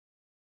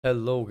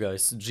Hello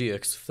guys,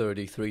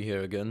 GX33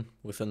 here again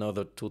with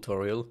another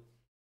tutorial.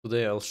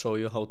 Today I'll show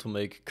you how to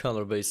make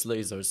color-based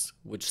lasers,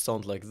 which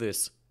sound like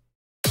this.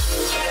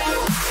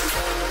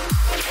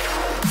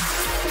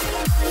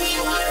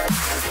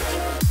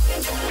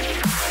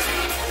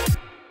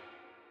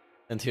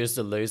 And here's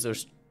the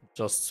lasers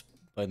just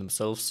by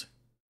themselves.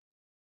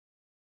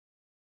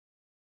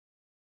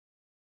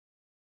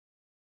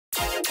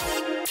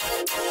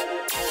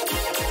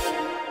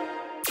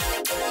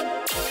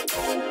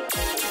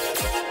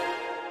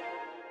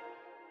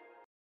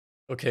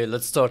 Okay,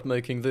 let's start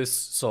making this.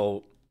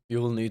 So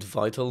you will need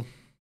Vital.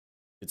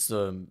 It's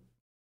a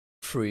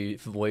free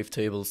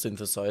wavetable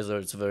synthesizer,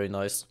 it's very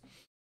nice.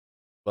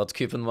 But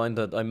keep in mind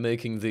that I'm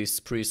making these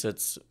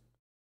presets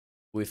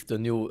with the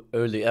new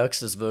early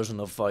access version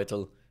of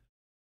Vital.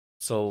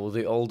 So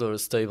the older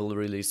stable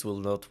release will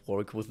not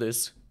work with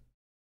this.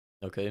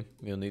 Okay,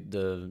 you need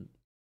the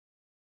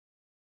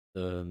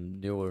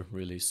newer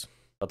release.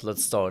 But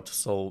let's start.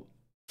 So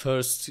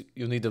first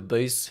you need a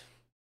bass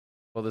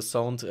for the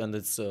sound, and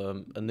it's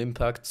an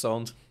impact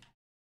sound,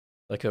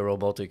 like a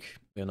robotic,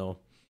 kind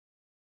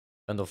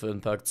of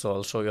impact. So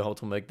I'll show you how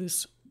to make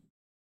this.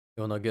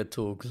 You wanna get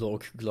to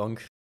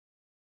glonk,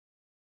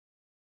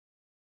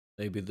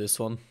 maybe this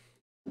one,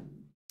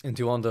 and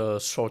you want a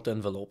short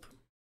envelope.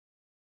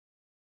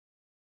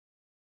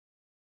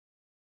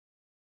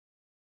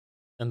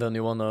 And then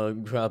you wanna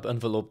grab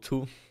envelope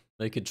 2,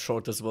 make it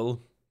short as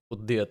well,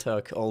 put the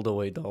attack all the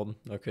way down,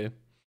 okay?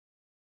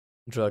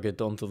 Drag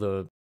it onto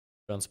the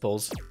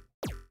transpose.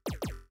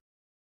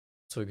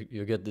 So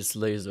you get this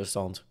laser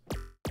sound.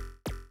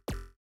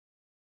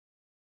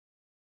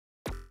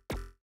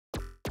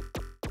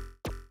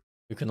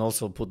 You can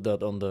also put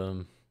that on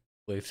the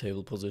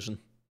wavetable position.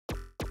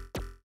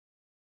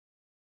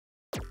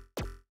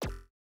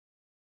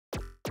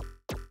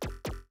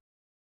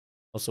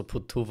 Also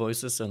put 2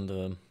 voices and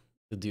the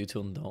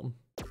detune down.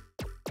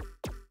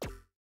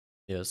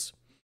 Yes.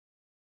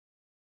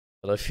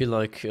 But I feel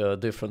like a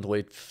different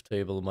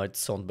wavetable might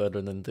sound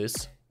better than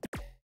this.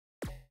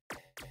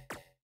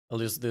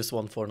 I'll use this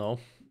one for now.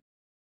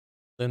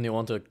 Then you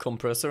want a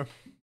compressor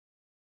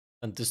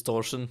and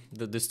distortion.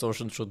 The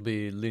distortion should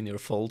be linear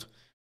fold.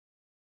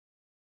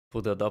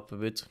 Put that up a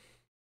bit.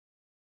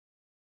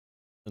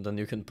 And then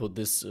you can put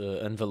this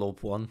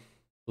envelope 1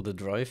 to the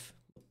drive.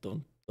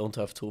 Don't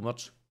have too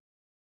much.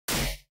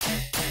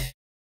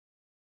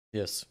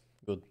 Yes,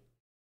 good.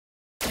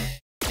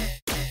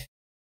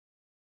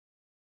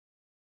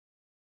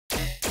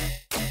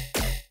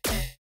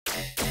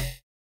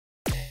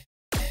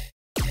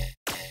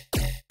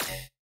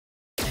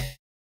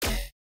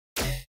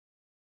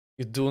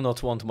 You do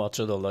not want much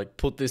at all, like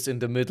put this in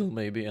the middle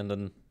maybe, and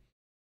then...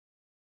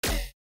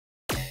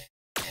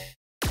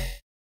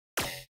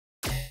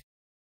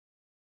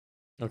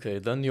 Okay,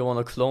 then you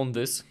wanna clone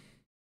this.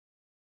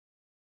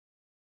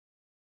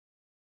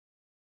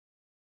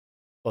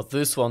 But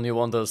this one you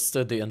want a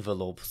steady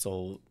envelope,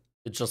 so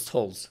it just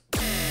holds.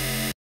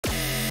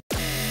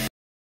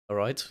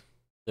 Alright,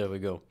 there we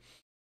go.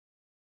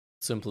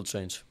 Simple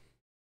change.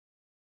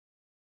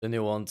 Then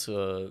you want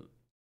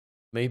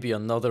maybe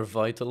another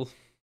Vital,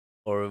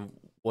 or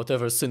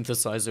whatever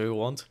synthesizer you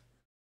want.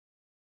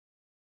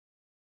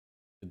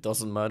 It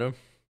doesn't matter,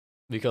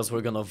 because we're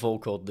gonna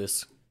vocode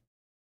this.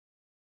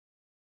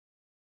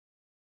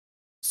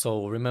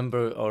 So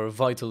remember our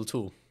Vital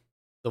 2,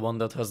 the one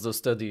that has the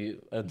steady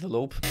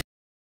envelope.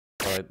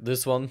 Alright,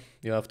 this one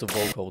you have to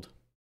vocode.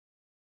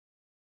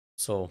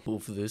 So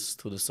move this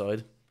to the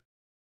side.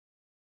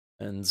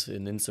 And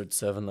in insert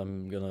 7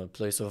 I'm gonna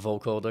place a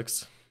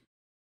vocodex.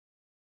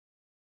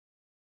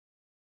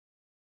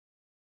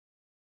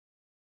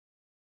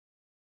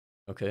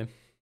 Okay.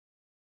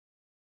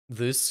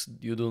 This,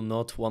 you do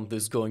not want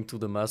this going to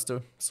the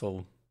master,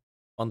 so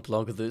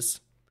unplug this.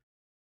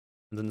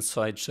 And then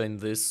sidechain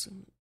this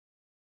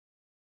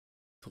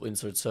to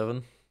insert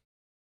 7,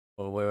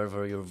 or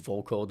wherever your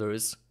vocoder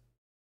is.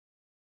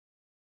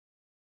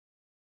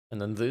 And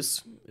then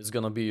this is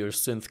gonna be your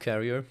synth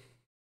carrier.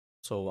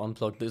 So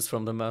unplug this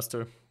from the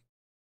master.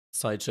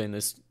 Sidechain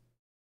this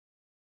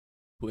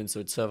to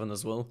insert 7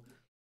 as well.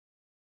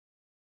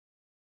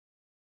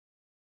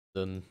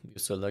 Then you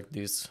select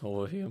these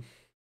over here.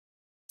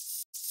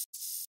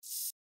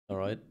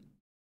 Alright.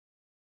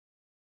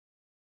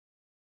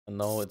 And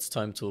now it's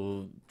time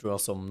to draw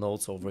some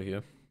notes over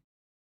here.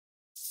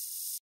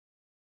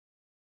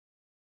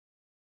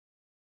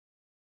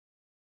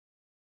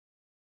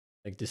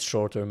 Make this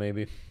shorter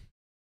maybe.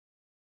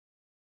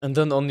 And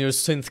then on your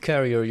synth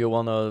carrier you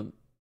wanna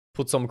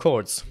put some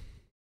chords.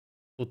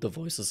 Put the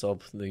voices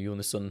up, the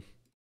unison.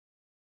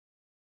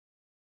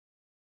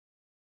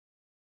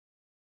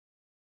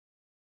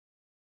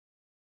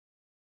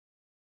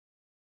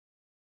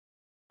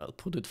 I'll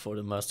put it for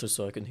the master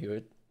so I can hear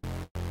it.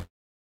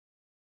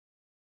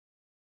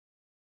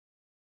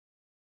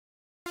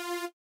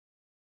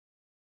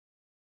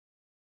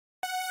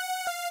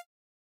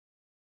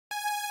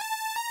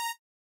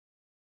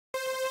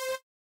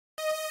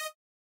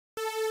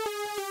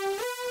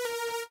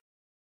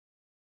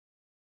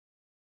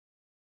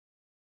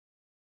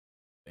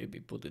 Maybe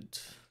put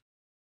it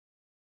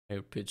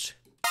higher pitch.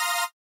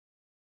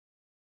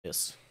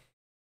 Yes.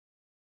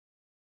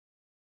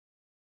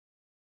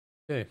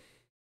 Okay.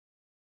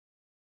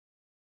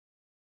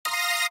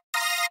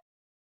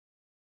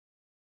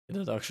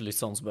 That actually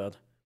sounds bad.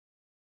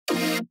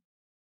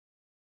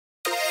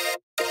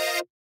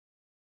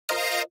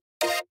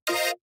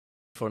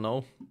 For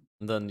now.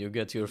 And then you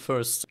get your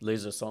first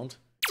laser sound.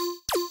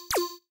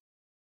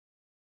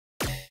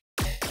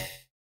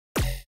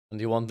 And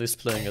you want this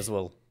playing as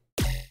well.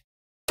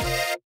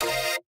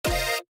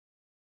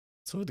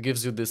 So it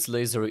gives you this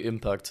lasery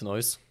impact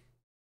noise.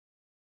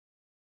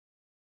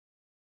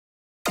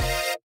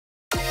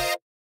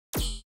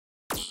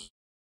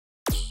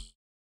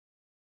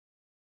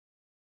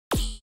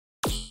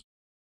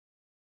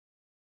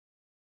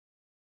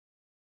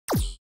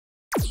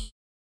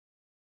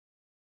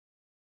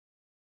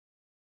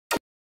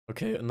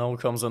 Okay, now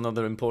comes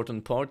another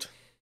important part.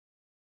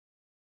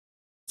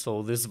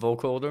 So this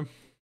vocoder,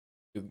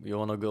 you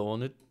wanna go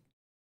on it,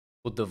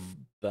 put the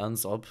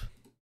bands up.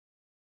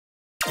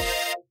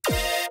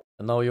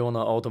 And now you wanna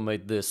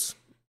automate this.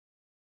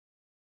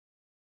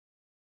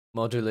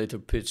 Modulator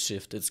pitch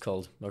shift, it's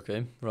called.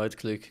 Okay, right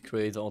click,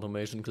 create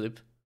automation clip.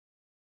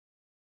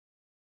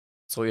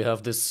 So you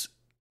have this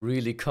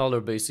really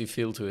color basy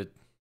feel to it.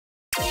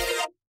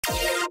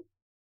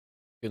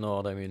 You know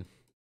what I mean.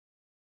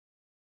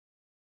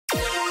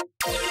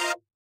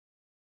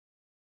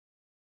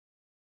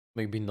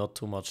 Maybe not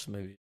too much,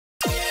 maybe.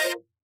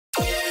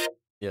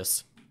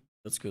 Yes,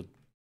 that's good.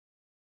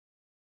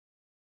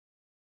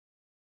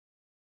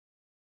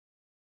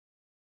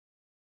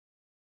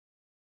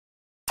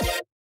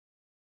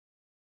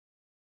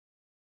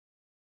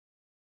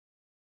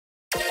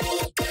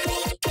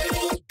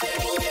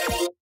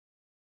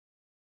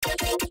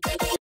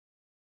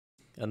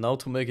 And now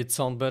to make it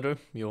sound better,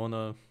 you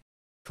wanna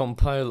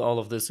compile all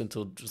of this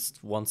into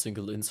just one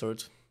single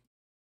insert.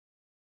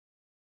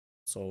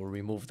 So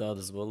remove that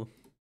as well.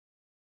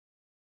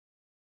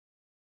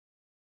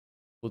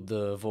 Put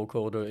the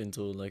vocoder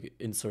into like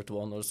insert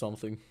 1 or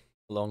something,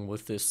 along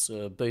with this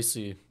bass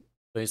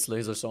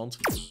laser sound,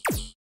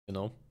 you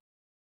know.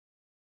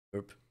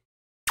 Burp.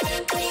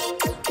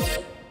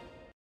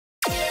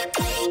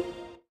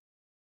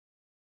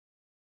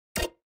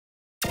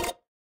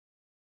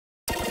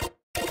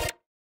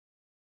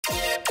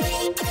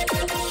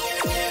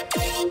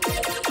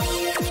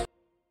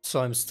 So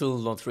I'm still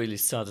not really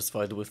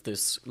satisfied with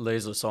this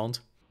laser sound.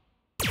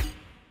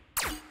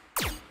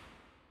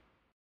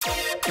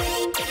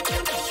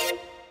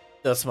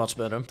 That's much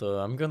better. So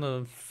I'm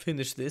gonna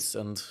finish this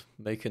and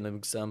make an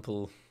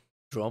example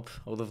drop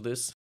out of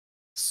this.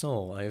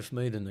 So I've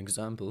made an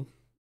example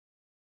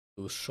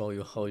to show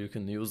you how you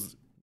can use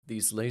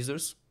these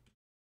lasers.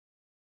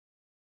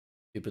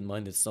 Keep in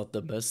mind it's not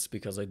the best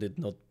because I did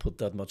not put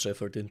that much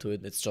effort into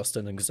it. It's just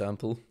an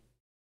example.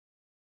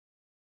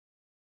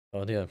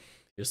 But yeah,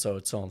 here's how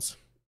it sounds.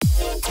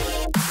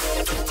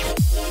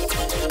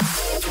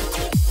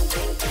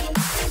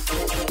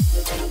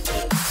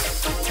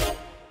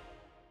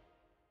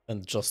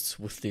 And just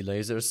with the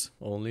lasers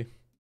only.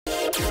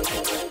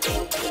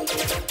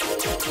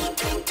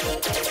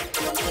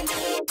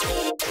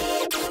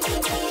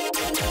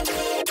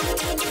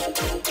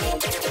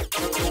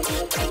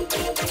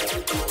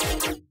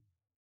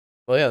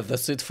 Well, yeah,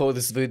 that's it for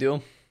this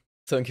video.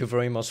 Thank you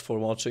very much for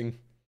watching.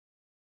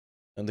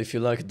 And if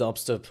you like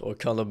dubstep or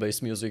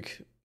color-based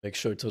music, make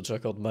sure to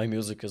check out my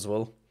music as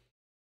well.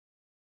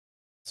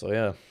 So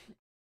yeah,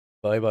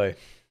 bye bye.